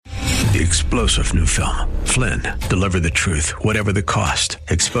The explosive new film, Flynn, Deliver the Truth, Whatever the Cost,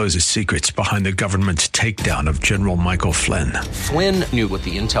 exposes secrets behind the government's takedown of General Michael Flynn. Flynn knew what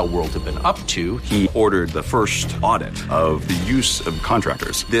the intel world had been up to. He ordered the first audit of the use of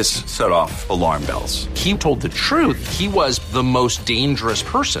contractors. This set off alarm bells. He told the truth. He was the most dangerous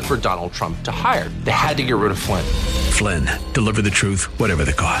person for Donald Trump to hire. They had to get rid of Flynn. Flynn, Deliver the Truth, Whatever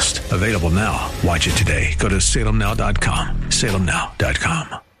the Cost. Available now. Watch it today. Go to salemnow.com.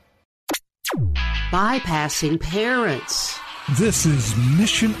 salemnow.com. Bypassing parents. This is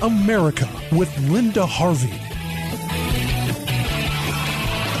Mission America with Linda Harvey.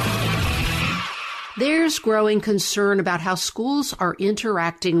 There's growing concern about how schools are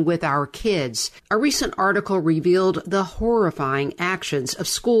interacting with our kids. A recent article revealed the horrifying actions of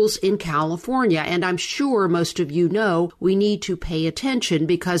schools in California, and I'm sure most of you know we need to pay attention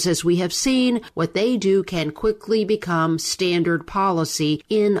because, as we have seen, what they do can quickly become standard policy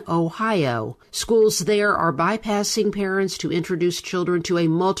in Ohio. Schools there are bypassing parents to introduce children to a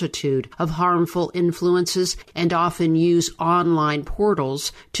multitude of harmful influences and often use online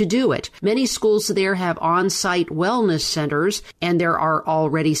portals to do it. Many schools there have on-site wellness centers, and there are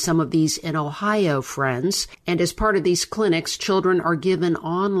already some of these in Ohio, friends. And as part of these clinics, children are given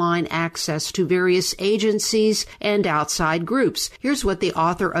online access to various agencies and outside groups. Here's what the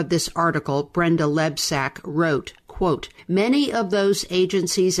author of this article, Brenda Lebsack, wrote. Quote, many of those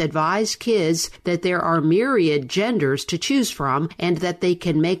agencies advise kids that there are myriad genders to choose from and that they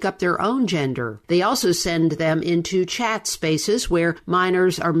can make up their own gender. They also send them into chat spaces where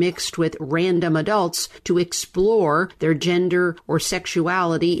minors are mixed with random adults to explore their gender or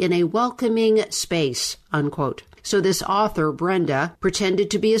sexuality in a welcoming space, unquote. So this author, Brenda, pretended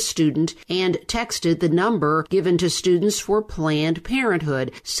to be a student and texted the number given to students for Planned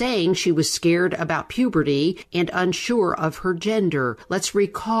Parenthood, saying she was scared about puberty and unsure of her gender. Let's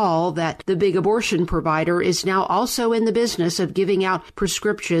recall that the big abortion provider is now also in the business of giving out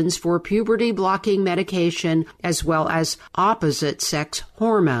prescriptions for puberty-blocking medication as well as opposite-sex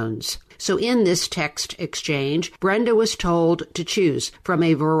hormones. So in this text exchange, Brenda was told to choose from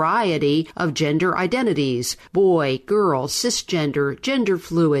a variety of gender identities: boy, girl, cisgender, gender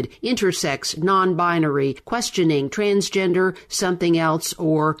fluid, intersex, non-binary, questioning, transgender, something else,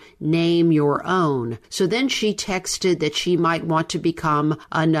 or name your own. So then she texted that she might want to become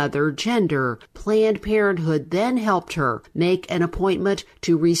another gender. Planned Parenthood then helped her make an appointment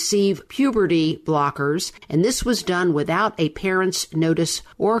to receive puberty blockers, and this was done without a parent's notice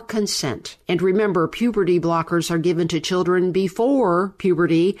or consent. And remember, puberty blockers are given to children before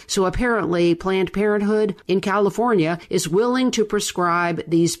puberty, so apparently Planned Parenthood in California is willing to prescribe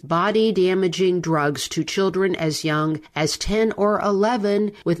these body-damaging drugs to children as young as 10 or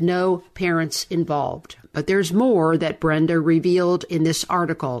 11 with no parents involved. But there's more that Brenda revealed in this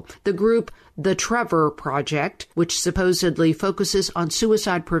article. The group The Trevor Project, which supposedly focuses on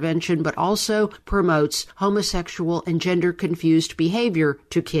suicide prevention but also promotes homosexual and gender-confused behavior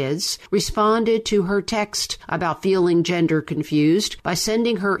to kids, responded to her text about feeling gender-confused by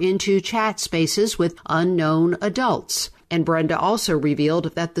sending her into chat spaces with unknown adults. And Brenda also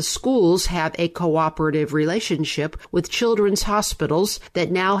revealed that the schools have a cooperative relationship with children's hospitals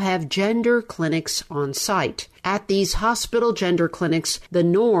that now have gender clinics on site. At these hospital gender clinics, the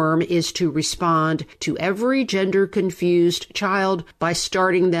norm is to respond to every gender-confused child by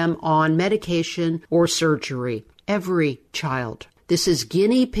starting them on medication or surgery. Every child. This is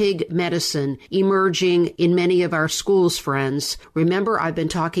guinea pig medicine emerging in many of our schools, friends. Remember, I've been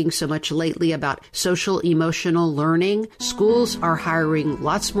talking so much lately about social emotional learning. Schools are hiring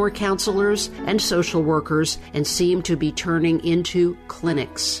lots more counselors and social workers and seem to be turning into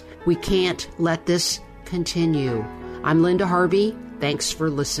clinics. We can't let this continue. I'm Linda Harvey. Thanks for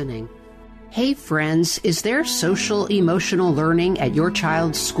listening. Hey friends, is there social emotional learning at your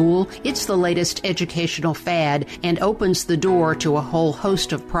child's school? It's the latest educational fad and opens the door to a whole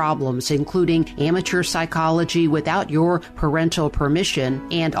host of problems, including amateur psychology without your parental permission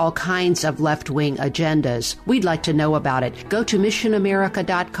and all kinds of left-wing agendas. We'd like to know about it. Go to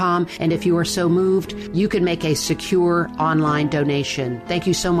missionamerica.com, and if you are so moved, you can make a secure online donation. Thank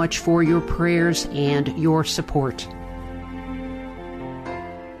you so much for your prayers and your support.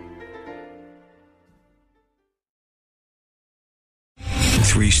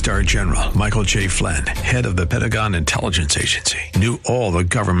 Three-star General Michael J. Flynn, head of the Pentagon Intelligence Agency, knew all the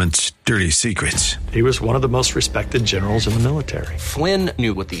government's dirty secrets. He was one of the most respected generals in the military. Flynn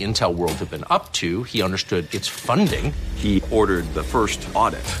knew what the intel world had been up to. He understood its funding. He ordered the first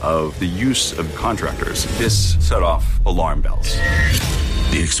audit of the use of contractors. This set off alarm bells.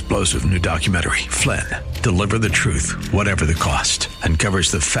 The explosive new documentary, Flynn, Deliver the truth, whatever the cost. Uncovers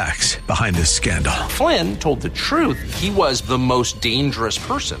the facts behind this scandal. Flynn told the truth. He was the most dangerous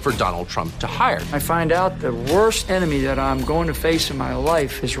person for Donald Trump to hire. I find out the worst enemy that I'm going to face in my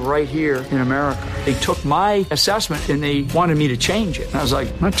life is right here in America. They took my assessment and they wanted me to change it. And I was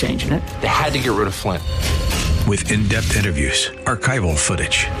like, I'm not changing it. They had to get rid of Flynn. With in-depth interviews, archival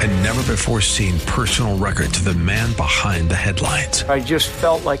footage, and never-before-seen personal records of the man behind the headlines. I just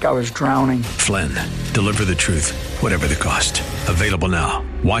felt like I was drowning. Flynn, deliver the truth, whatever the cost. Available now.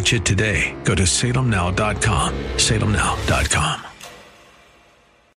 Watch it today. Go to salemnow.com. salemnow.com.